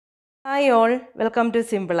Hi all, welcome to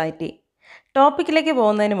Simple IT. ടോപ്പിക്കിലേക്ക്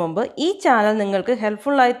പോകുന്നതിന് മുമ്പ് ഈ ചാനൽ നിങ്ങൾക്ക്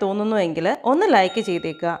ഹെൽപ്ഫുൾ ആയി തോന്നുന്നുവെങ്കിൽ ഒന്ന് ലൈക്ക്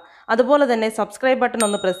ചെയ്തേക്കുക. അതുപോലെ തന്നെ സബ്സ്ക്രൈബ് ബട്ടൺ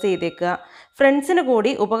ഒന്ന് പ്രസ് ചെയ്തേക്കുക. ഫ്രണ്ട്സിന്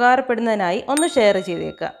കൂടി ഉപകാരപ്പെടുന്നതിനായി ഒന്ന് ഷെയർ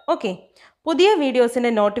ചെയ്തേക്കുക. ഓക്കെ. പുതിയ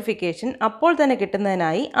വീഡിയോസിൻ്റെ നോട്ടിഫിക്കേഷൻ അപ്പോൾ തന്നെ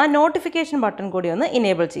കിട്ടുന്നതിനായി ആ നോട്ടിഫിക്കേഷൻ ബട്ടൺ കൂടി ഒന്ന്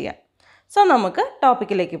ഇനേബിൾ ചെയ്യാം. സോ നമുക്ക്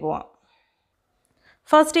ടോപ്പിക്കിലേക്ക് പോവാം.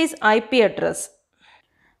 First is IP address.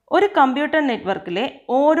 ഒരു കമ്പ്യൂട്ടർ നെറ്റ്വർക്കിലെ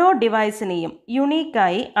ഓരോ ഡിവൈസിനെയും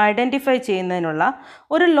യുണീക്കായി ഐഡൻറ്റിഫൈ ചെയ്യുന്നതിനുള്ള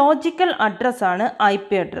ഒരു ലോജിക്കൽ അഡ്രസ്സാണ് IP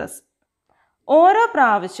അഡ്രസ്. ഓരോ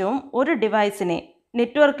പ്രാവശ്യവും ഒരു ഡിവൈസിനെ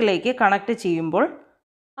നെറ്റ്വർക്കിലേക്ക് കണക്ട് ചെയ്യുമ്പോൾ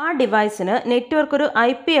ആ ഡിവൈസിന് നെറ്റ്വർക്ക് ഒരു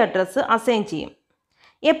IP അഡ്രസ്സ് അസൈൻ ചെയ്യും.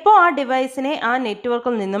 എപ്പോൾ ആ ഡിവൈസിനെ ആ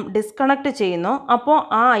നെറ്റ്വർക്കിൽ നിന്നും ഡിസ്കണക്ട് ചെയ്യുന്നോ അപ്പോൾ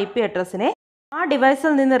ആ IP അഡ്രസ്സിനെ ആ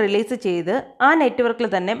ഡിവൈസിൽ നിന്ന് റിലീസ് ചെയ്ത് ആ നെറ്റ്വർക്കിൽ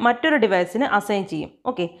തന്നെ മറ്റൊരു ഡിവൈസിന് അസൈൻ ചെയ്യും.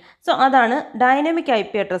 ഓക്കെ, സോ അതാണ് ഡൈനാമിക്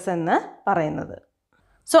IP അഡ്രസ് എന്ന് പറയുന്നത്.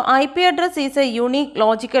 So IP address is A unique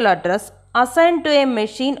logical address assign to A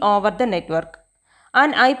machine over the network.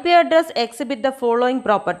 And IP address exhibit the following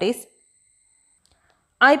properties.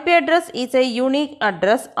 IP address is a unique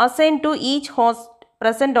address assigned to each host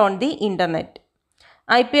present on the internet.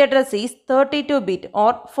 IP address is 32-bit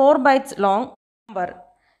or 4 bytes long number.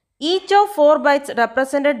 Each of 4 bytes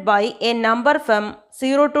represented by a number from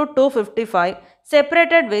 0 to 255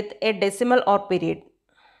 separated with a decimal or period.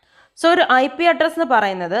 So ഒരു IP address എന്ന്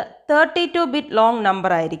പറയുന്നത് 32-bit long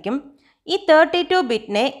number ആയിരിക്കും. ഈ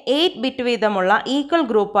 32-bitനെ 8-bit വീതമുള്ള equal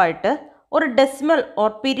ഗ്രൂപ്പായിട്ട് ഒരു decimal or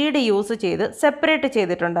period use ചെയ്ത് separate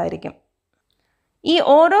ചെയ്തിട്ടുണ്ടായിരിക്കും. ഈ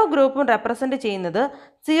ഓരോ ഗ്രൂപ്പും റെപ്രസെൻറ്റ് ചെയ്യുന്നത്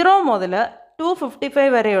 0 മുതൽ 255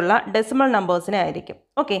 വരെയുള്ള ഡെസിമൽ നമ്പേഴ്സിനെ ആയിരിക്കും.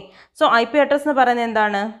 ഓക്കെ, സോ IP അഡ്രസ് എന്ന് പറയുന്നത്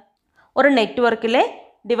എന്താണ്? ഒരു നെറ്റ്വർക്കിലെ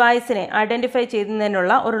ഡിവൈസിനെ ഐഡൻറ്റിഫൈ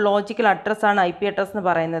ചെയ്യുന്നതിനുള്ള ഒരു ലോജിക്കൽ അഡ്രസ്സാണ് IP അഡ്രസ് എന്ന്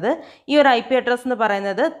പറയുന്നത്. ഈ ഒരു IP അഡ്രസ് എന്ന്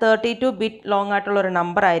പറയുന്നത് 32-bit ലോങ് ആയിട്ടുള്ള ഒരു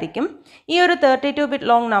നമ്പർ ആയിരിക്കും. ഈ ഒരു 32-bit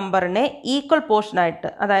ലോങ് നമ്പറിനെ ഈക്വൽ പോർഷനായിട്ട്,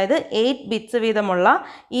 അതായത് 8 ബിറ്റ്സ് വീതമുള്ള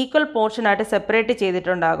ഈക്വൽ പോർഷനായിട്ട് സെപ്പറേറ്റ്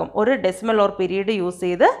ചെയ്തിട്ടുണ്ടാകും. ഒരു ഡെസിമൽ ഓർ പീരീഡ് യൂസ്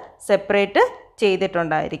ചെയ്ത് സെപ്പറേറ്റ്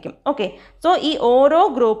ചെയ്തിട്ടുണ്ടായിരിക്കും. ഓക്കെ, സോ ഈ ഓരോ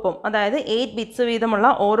ഗ്രൂപ്പും, അതായത് 8 ബിറ്റ്സ് വീതമുള്ള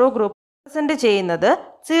ഓരോ ഗ്രൂപ്പും റെപ്രസെൻറ്റ് ചെയ്യുന്നത്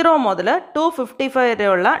 0 മുതൽ 255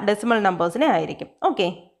 വരെയുള്ള ഡെസിമൽ നമ്പേഴ്സിനെ ആയിരിക്കും. Okay,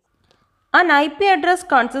 an IP address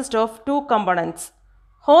consist of 2 components,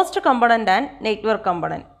 host component and network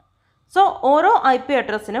component. So ഓരോ IP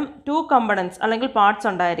അഡ്രസ്സിനും 2 കമ്പോണൻറ്റ്സ് അല്ലെങ്കിൽ പാർട്സ്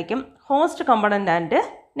ഉണ്ടായിരിക്കും, host component and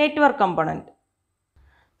network component.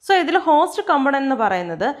 So ഇതിൽ ഹോസ്റ്റ് കമ്പോണൻറ്റ് എന്ന്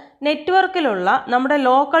പറയുന്നത് നെറ്റ്വർക്കിലുള്ള നമ്മുടെ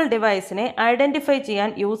ലോക്കൽ ഡിവൈസിനെ ഐഡൻറ്റിഫൈ ചെയ്യാൻ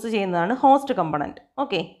യൂസ് ചെയ്യുന്നതാണ് ഹോസ്റ്റ് കമ്പോണൻറ്റ്.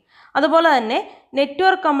 ഓക്കെ, അതുപോലെ തന്നെ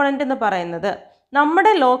നെറ്റ്വർക്ക് കമ്പോണൻറ്റ് എന്ന് പറയുന്നത്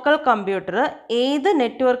നമ്മുടെ ലോക്കൽ കമ്പ്യൂട്ടർ ഏത്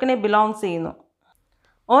നെറ്റ്വർക്കിനെ ബിലോങ്സ് ചെയ്യുന്നു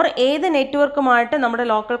ഓർ ഏത് നെറ്റ്വർക്കുമായിട്ട് നമ്മുടെ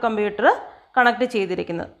ലോക്കൽ കമ്പ്യൂട്ടർ കണക്ട്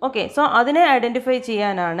ചെയ്തിരിക്കുന്നത്. ഓക്കെ, സോ അതിനെ ഐഡൻറ്റിഫൈ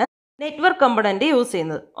ചെയ്യാനാണ് നെറ്റ്വർക്ക് കമ്പോണൻറ്റ് യൂസ്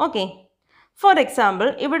ചെയ്യുന്നത്. ഓക്കെ, ഫോർ എക്സാമ്പിൾ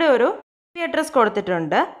ഇവിടെ ഒരു IP അഡ്രസ്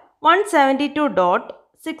കൊടുത്തിട്ടുണ്ട്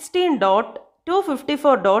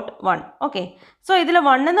 172.16.254.1. ഓക്കെ, സോ ഇതിൽ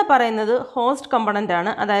 1 എന്ന് പറയുന്നത് ഹോസ്റ്റ് കമ്പോണൻ്റ്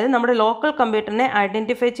ആണ്, അതായത് നമ്മുടെ ലോക്കൽ കമ്പ്യൂട്ടറിനെ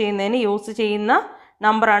ഐഡൻറ്റിഫൈ ചെയ്യുന്നതിന് യൂസ് ചെയ്യുന്ന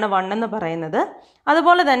നമ്പറാണ് 1 എന്ന് പറയുന്നത്.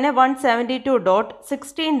 അതുപോലെ തന്നെ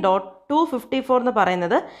 172.16.254 എന്ന്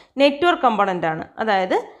പറയുന്നത് നെറ്റ്വർക്ക് കമ്പോണൻ്റ് ആണ്,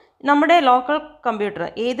 അതായത് നമ്മുടെ ലോക്കൽ കമ്പ്യൂട്ടർ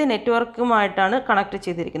ഏത് നെറ്റ്വർക്കുമായിട്ടാണ് കണക്ട്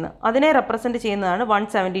ചെയ്തിരിക്കുന്നത് അതിനെ റെപ്രസെൻറ്റ് ചെയ്യുന്നതാണ്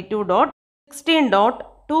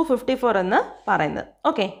 172.16.254 എന്ന് പറയുന്നത്.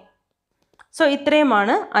 ഓക്കെ, സോ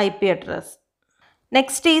ഇത്രയുമാണ് IP address.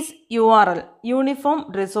 Next is URL, uniform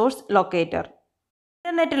resource locator.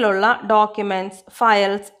 ഇൻ്റർനെറ്റിലുള്ള documents,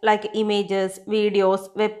 files like images, videos,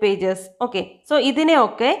 web pages. Okay, so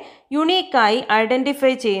ഇതിനെയൊക്കെ യുണീക്കായി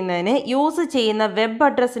ഐഡൻറ്റിഫൈ ചെയ്യുന്നതിന് യൂസ് ചെയ്യുന്ന വെബ്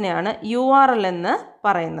അഡ്രസ്സിനെയാണ് URL എന്ന്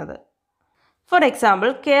പറയുന്നത്. ഫോർ എക്സാമ്പിൾ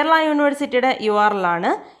കേരള യൂണിവേഴ്സിറ്റിയുടെ URL ആണ്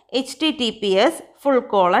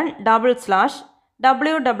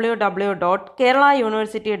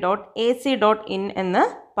https://www.keralauniversity.ac.in എന്ന്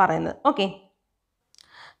പറയുന്നത്. Okay,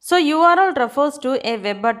 so URL refers to a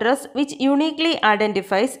web address which uniquely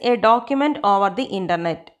identifies a document over the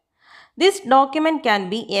internet. This document can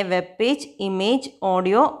be a web page, image,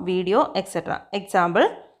 audio, video, etc. Example,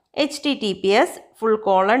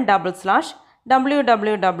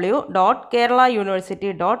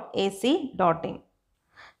 https://www.keralauniversity.ac.in.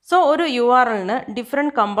 So ഒരു URLന്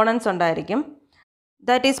different components ഉണ്ടായിരിക്കും.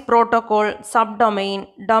 That is protocol, sub domain,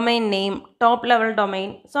 domain name, top level domain.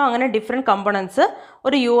 So അങ്ങനെ different components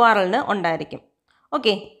ഒരു URLന് ഉണ്ടായിരിക്കും.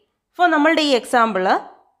 Okay, അപ്പോൾ നമ്മളുടെ ഈ example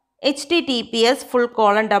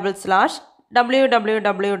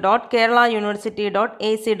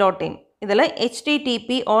https://www.keralauniversity.ac.in. ഇതിൽ HTTP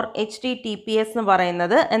or HTTPS എന്ന്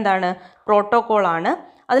പറയുന്നത് എന്താണ്? പ്രോട്ടോകോളാണ്.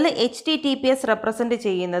 അതിൽ HTTPS റെപ്രസെൻറ്റ്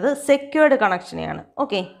ചെയ്യുന്നത് സെക്യൂർഡ് കണക്ഷനെയാണ്.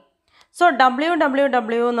 ഓക്കെ, സോ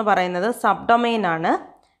www എന്ന് പറയുന്നത് സബ് ഡൊമെയിൻ ആണ്.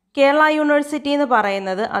 കേരള യൂണിവേഴ്സിറ്റി എന്ന്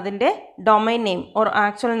പറയുന്നത് അതിൻ്റെ domain name or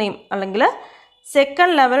actual name അല്ലെങ്കിൽ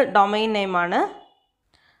സെക്കൻഡ് ലെവൽ ഡൊമൈൻ നെയിമാണ്.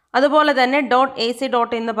 അതുപോലെ തന്നെ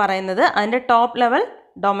 .ac.in എന്ന് പറയുന്നത് അതിൻ്റെ top level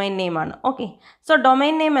domain നെയിമാണ്. Okay, so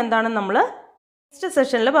domain name എന്താണെന്ന് നമ്മൾ നെക്സ്റ്റ്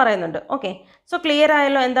സെഷനിൽ പറയുന്നുണ്ട്. ഓക്കെ, സോ ക്ലിയർ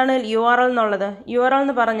ആയല്ലോ എന്താണ് URL എന്നുള്ളത്. URL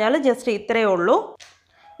എന്ന് പറഞ്ഞാൽ ജസ്റ്റ് ഇത്രയേ ഉള്ളൂ.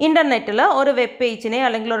 ഇൻ്റർനെറ്റിൽ ഒരു വെബ് പേജിനെ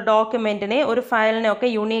അല്ലെങ്കിൽ ഒരു ഡോക്യുമെൻറ്റിനെ ഒരു ഫയലിനെ ഒക്കെ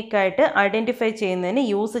യൂണീക്കായിട്ട് ഐഡൻറ്റിഫൈ ചെയ്യുന്നതിന്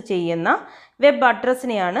യൂസ് ചെയ്യുന്ന വെബ്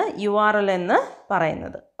അഡ്രസ്സിനെയാണ് URL എന്ന്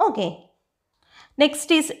പറയുന്നത്. Okay,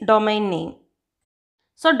 next is domain name.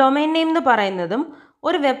 So domain name എന്ന് പറയുന്നതും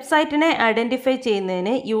ഒരു വെബ്സൈറ്റിനെ ഐഡൻറ്റിഫൈ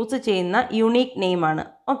ചെയ്യുന്നതിന് യൂസ് ചെയ്യുന്ന യുണീക്ക് നെയിമാണ്.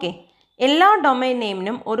 ഓക്കെ, എല്ലാ ഡൊമൈൻ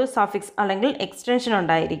നെയിമിനും ഒരു സഫിക്സ് അല്ലെങ്കിൽ എക്സ്റ്റൻഷൻ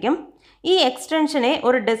ഉണ്ടായിരിക്കും. ഈ എക്സ്റ്റൻഷനെ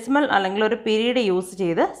ഒരു ഡെസിമൽ അല്ലെങ്കിൽ ഒരു പീരീഡ് യൂസ്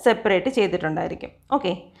ചെയ്ത് സെപ്പറേറ്റ് ചെയ്തിട്ടുണ്ടായിരിക്കും.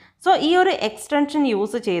 ഓക്കെ, സോ ഈ ഒരു എക്സ്റ്റൻഷൻ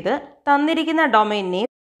യൂസ് ചെയ്ത് തന്നിരിക്കുന്ന ഡൊമൈൻ നെയിം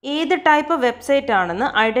ഏത് ടൈപ്പ് വെബ്സൈറ്റ് ആണെന്ന്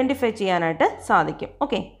ഐഡൻറ്റിഫൈ ചെയ്യാനായിട്ട് സാധിക്കും.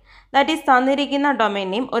 ഓക്കെ, ദാറ്റ് ഈസ് തന്നിരിക്കുന്ന ഡൊമൈൻ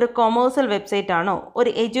നെയിം ഒരു കൊമേഴ്സ്യൽ വെബ്സൈറ്റ് ആണോ, ഒരു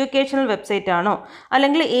എഡ്യൂക്കേഷണൽ വെബ്സൈറ്റ് ആണോ,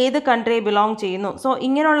 അല്ലെങ്കിൽ ഏത് കൺട്രി ബിലോങ് ചെയ്യുന്നു. സോ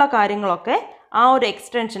ഇങ്ങനെയുള്ള കാര്യങ്ങളൊക്കെ ആ ഒരു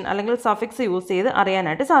എക്സ്റ്റൻഷൻ അല്ലെങ്കിൽ സഫിക്സ് യൂസ് ചെയ്ത്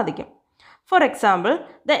അറിയാനായിട്ട് സാധിക്കും. For example,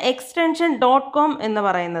 the extension .com എന്ന്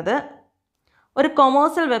പറയുന്നത് ഒരു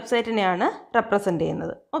കൊമേഴ്സ്യൽ വെബ്സൈറ്റിനെയാണ് റെപ്രസെൻ്റ്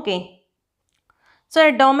ചെയ്യുന്നത്. Okay, so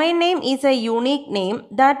A domain name is A unique name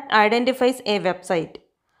that identifies A website.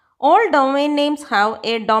 All domain names have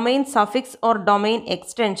a domain suffix or domain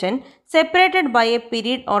extension separated by a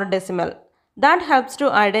period or decimal that helps to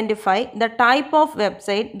identify the type of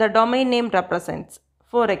website the domain name represents.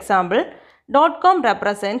 For example, .com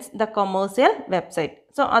represents the commercial website.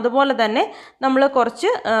 So അതുപോലെ തന്നെ നമ്മൾ കുറച്ച്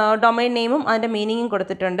domain നെയിമും അതിൻ്റെ മീനിങ്ങും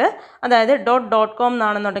കൊടുത്തിട്ടുണ്ട്. അതായത് .com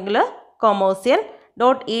എന്നാണെന്നുണ്ടെങ്കിൽ commercial,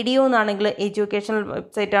 .edu എന്നാണെങ്കിൽ educational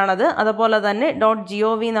website ആണത്. അതുപോലെ തന്നെ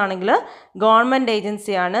 .gov എന്നാണെങ്കിൽ ഗവൺമെൻറ്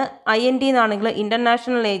ഏജൻസിയാണ്. INT എന്നാണെങ്കിൽ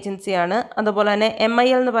ഇൻ്റർനാഷണൽ ഏജൻസിയാണ്. അതുപോലെ തന്നെ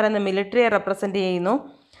MIL എന്ന് പറയുന്ന മിലിറ്ററിയെ റെപ്രസെൻ്റ് ചെയ്യുന്നു.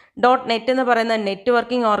 .net എന്ന് പറയുന്ന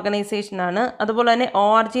നെറ്റ്വർക്കിംഗ് ഓർഗനൈസേഷനാണ്. അതുപോലെ തന്നെ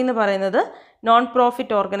ORG എന്ന് പറയുന്നത് നോൺ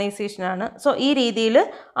പ്രോഫിറ്റ് ഓർഗനൈസേഷനാണ്. സോ ഈ രീതിയിൽ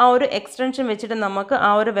ആ ഒരു എക്സ്റ്റൻഷൻ വെച്ചിട്ട് നമുക്ക്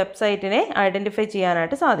ആ ഒരു വെബ്സൈറ്റിനെ ഐഡൻറ്റിഫൈ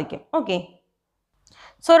ചെയ്യാനായിട്ട് സാധിക്കും. ഓക്കെ,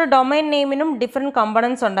 സോ ഒരു ഡൊമൈൻ നെയിമിനും ഡിഫറെൻറ്റ്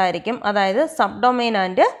കമ്പണൻസ് ഉണ്ടായിരിക്കും. അതായത് sub domain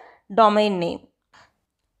and domain name.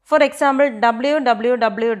 For example,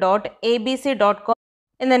 www.abc.com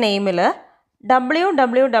എന്ന നെയിമിൽ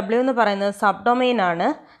www എന്ന് പറയുന്നത് സബ് ഡൊമൈൻ ആണ്.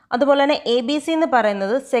 അതുപോലെ തന്നെ ABC എന്ന്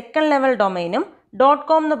പറയുന്നത് സെക്കൻഡ് ലെവൽ ഡൊമൈനും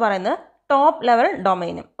 .com എന്ന് പറയുന്നത് ടോപ്പ് ലെവൽ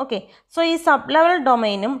ഡൊമൈനും. ഓക്കെ, സോ ഈ സബ് ലെവൽ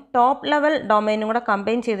ഡൊമൈനും ടോപ്പ് ലെവൽ ഡൊമൈനും കൂടെ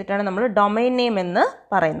കമ്പൈൻ ചെയ്തിട്ടാണ് നമ്മൾ ഡൊമൈൻ നെയിം എന്ന്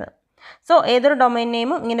പറയുന്നത്. സോ ഏതൊരു ഡൊമൈൻ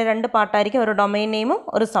നെയിമും ഇങ്ങനെ രണ്ട് പാർട്ടായിരിക്കും, ഒരു ഡൊമൈൻ നെയിമും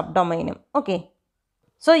ഒരു സബ് ഡൊമൈനും. ഓക്കെ,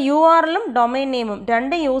 സോ URLും ഡൊമൈൻ നെയിമും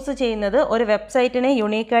രണ്ട് യൂസ് ചെയ്യുന്നത് ഒരു വെബ്സൈറ്റിനെ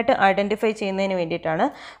യുണീക്കായിട്ട് ഐഡൻറ്റിഫൈ ചെയ്യുന്നതിന് വേണ്ടിയിട്ടാണ്.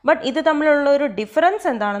 ബട്ട് ഇത് തമ്മിലുള്ള ഒരു ഡിഫറൻസ്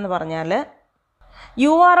എന്താണെന്ന് പറഞ്ഞാൽ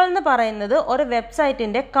URL എന്ന് പറയുന്നത് ഒരു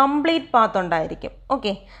വെബ്സൈറ്റിൻ്റെ കംപ്ലീറ്റ് പാത്ത് ഉണ്ടായിരിക്കും.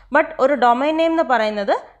 ഓക്കെ, ബട്ട് ഒരു ഡൊമൈൻ നെയിം എന്ന്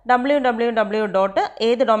പറയുന്നത് www.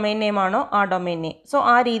 ഏത് ഡൊമൈൻ നെയിമാണോ ആ ഡൊമൈൻ നെയിം. സോ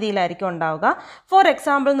ആ രീതിയിലായിരിക്കും ഉണ്ടാവുക. ഫോർ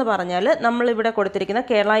എക്സാമ്പിൾ എന്ന് പറഞ്ഞാൽ നമ്മളിവിടെ കൊടുത്തിരിക്കുന്ന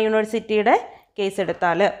കേരള യൂണിവേഴ്സിറ്റിയുടെ കേസ്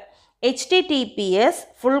എടുത്താൽ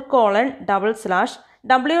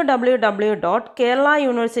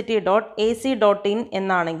https://www.keralauniversity.ac.in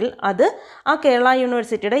എന്നാണെങ്കിൽ അത് ആ കേരള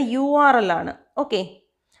യൂണിവേഴ്സിറ്റിയുടെ URL ആണ്. ഓക്കെ,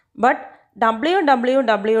 ബട്ട്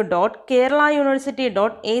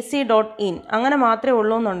www.keralauniversity.ac.in അങ്ങനെ മാത്രമേ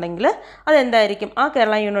ഉള്ളൂ എന്നുണ്ടെങ്കിൽ അതെന്തായിരിക്കും, ആ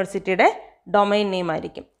കേരള യൂണിവേഴ്സിറ്റിയുടെ ഡൊമൈൻ നെയിം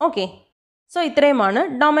ആയിരിക്കും. ഓക്കെ, സോ ഇത്രയുമാണ്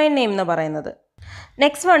ഡൊമൈൻ നെയിം എന്ന് പറയുന്നത്.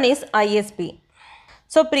 Next one is ISP.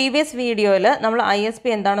 So previous വീഡിയോയിൽ നമ്മൾ ISP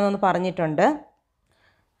എന്താണെന്നൊന്ന് പറഞ്ഞിട്ടുണ്ട്.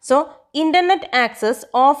 സോ ഇൻ്റർനെറ്റ് ആക്സസ്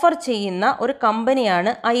ഓഫർ ചെയ്യുന്ന ഒരു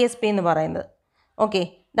കമ്പനിയാണ് ISP എന്ന് പറയുന്നത്. Okay,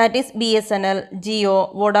 that is BSNL, Jio,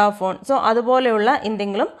 Vodafone. So അതുപോലെയുള്ള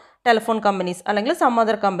എന്തെങ്കിലും ടെലിഫോൺ കമ്പനീസ് അല്ലെങ്കിൽ സം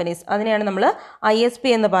അതർ കമ്പനീസ്, അതിനെയാണ് നമ്മൾ ISP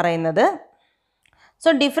എന്ന് പറയുന്നത്. സോ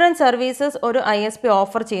ഡിഫറെൻറ്റ് സർവീസസ് ഒരു ISP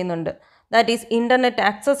ഓഫർ ചെയ്യുന്നുണ്ട്. That is internet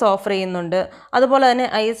access offer ചെയ്യുന്നുണ്ട്. അതുപോലെ തന്നെ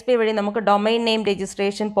ISP വഴി നമുക്ക് domain name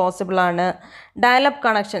registration പോസിബിളാണ്. Dial-up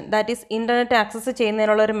connection, that is internet access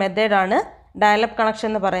ചെയ്യുന്നതിനുള്ള ഒരു മെത്തേഡാണ് ഡയലപ്പ് കണക്ഷൻ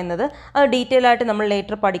എന്ന് പറയുന്നത്. അത് ഡീറ്റെയിൽ ആയിട്ട് നമ്മൾ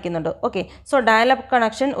ലേറ്റർ പഠിക്കുന്നുണ്ട്. ഓക്കെ, സോ ഡയലപ്പ്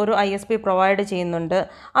കണക്ഷൻ ഒരു ISP പ്രൊവൈഡ് ചെയ്യുന്നുണ്ട്.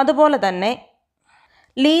 അതുപോലെ തന്നെ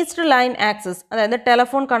ലീസ്ഡ് ലൈൻ ആക്സസ്, അതായത്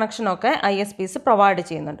ടെലിഫോൺ കണക്ഷനൊക്കെ ISPs പ്രൊവൈഡ്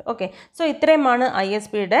ചെയ്യുന്നുണ്ട്. ഓക്കെ, സോ ഇത്രയുമാണ്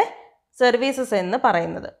ISPയുടെ സർവീസസ് എന്ന്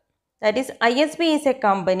പറയുന്നത്. That is ISP is A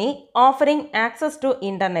company offering access to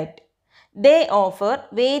internet. They offer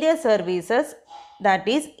various services, that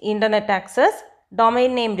is internet access,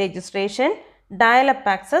 domain name registration, dial-up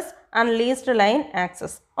access and leased line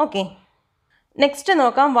access. Okay, next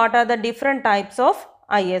നോക്കാം what are the different types of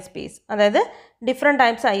ISPs, അതായത് different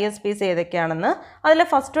types ISPs ഏതൊക്കെയാണെന്ന്. അതിൽ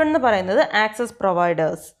first one എന്ന് പറയുന്നത് access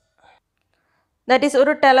providers. That is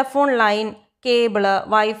ഒരു telephone line cable,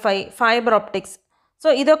 wifi, fibre optics. So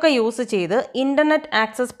ഇതൊക്കെ use ചെയ്ത് internet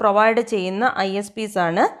access provide ചെയ്യുന്ന ISPs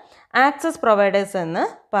ആണ് ആക്സസ് പ്രൊവൈഡേഴ്സ് എന്ന്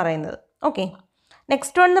പറയുന്നത്. ഓക്കെ,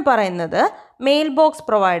 നെക്സ്റ്റ് വൺ എന്ന് പറയുന്നത് mail box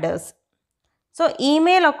providers. So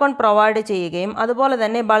email account provide ചെയ്യുകയും അതുപോലെ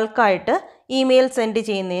തന്നെ ബൾക്കായിട്ട് ഇമെയിൽ സെൻഡ്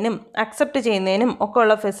ചെയ്യുന്നതിനും അക്സെപ്റ്റ് ചെയ്യുന്നതിനും ഒക്കെ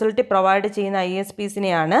ഉള്ള ഫെസിലിറ്റി പ്രൊവൈഡ് ചെയ്യുന്ന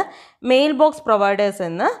ISPസിനെയാണ് മെയിൽ ബോക്സ് പ്രൊവൈഡേഴ്സ്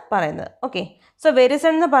എന്ന് പറയുന്നത്. ഓക്കെ, സോ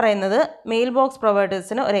വെരിസൺ എന്ന് പറയുന്നത് മെയിൽ ബോക്സ്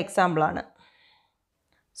പ്രൊവൈഡേഴ്സിന് ഒരു എക്സാമ്പിളാണ്.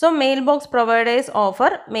 So mailbox providers offer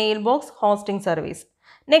mailbox hosting service.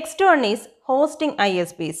 Next one is hosting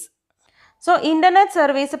ISPs. So internet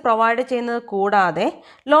service provide ചെയ്യുന്നത് കൂടാതെ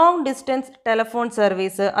ലോങ് ഡിസ്റ്റൻസ് ടെലിഫോൺ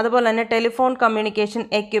സർവീസ്, അതുപോലെ തന്നെ ടെലിഫോൺ കമ്മ്യൂണിക്കേഷൻ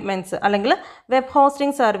എക്യുപ്മെൻറ്റ്സ് അല്ലെങ്കിൽ web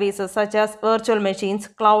hosting services such as virtual machines,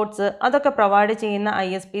 clouds അതൊക്കെ provide ചെയ്യുന്ന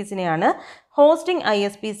ISPസിനെയാണ് hosting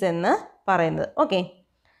ISPs എന്ന് പറയുന്നത്. Okay,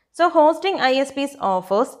 so hosting ISPs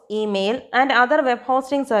offers email and other web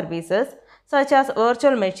hosting services such as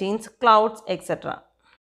virtual machines, clouds, etc.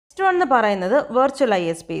 Next one എന്ന് പറയുന്നത് virtual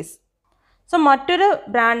ISPs. So മറ്റൊരു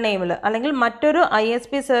brand നെയിമിൽ അല്ലെങ്കിൽ മറ്റൊരു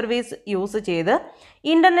ISP service use ചെയ്ത്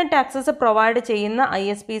ഇൻ്റർനെറ്റ് ആക്സസ് പ്രൊവൈഡ് ചെയ്യുന്ന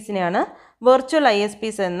ISPസിനെയാണ് virtual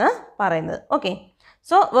ISPs എന്ന് പറയുന്നത്. Okay,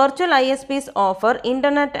 so virtual ISPs offer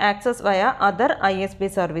internet access വയ other ISP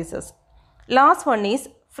services. Last one is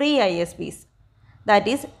free ISPs. That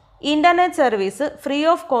is internet service free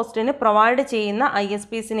of കോസ്റ്റിന് provide ചെയ്യുന്ന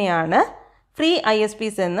ISPസിനെയാണ് free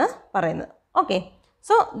ISPs എന്ന് പറയുന്നത്. Okay,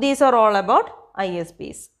 so these are all about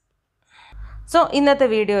ISPs. So ഇന്നത്തെ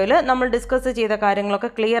വീഡിയോയിൽ നമ്മൾ discuss ചെയ്ത കാര്യങ്ങളൊക്കെ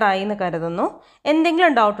clear ആയി എന്ന് കരുതുന്നു.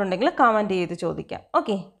 എന്തെങ്കിലും ഡൗട്ട് ഉണ്ടെങ്കിൽ കമൻറ്റ് ചെയ്ത് ചോദിക്കാം.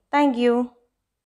 Okay, thank you.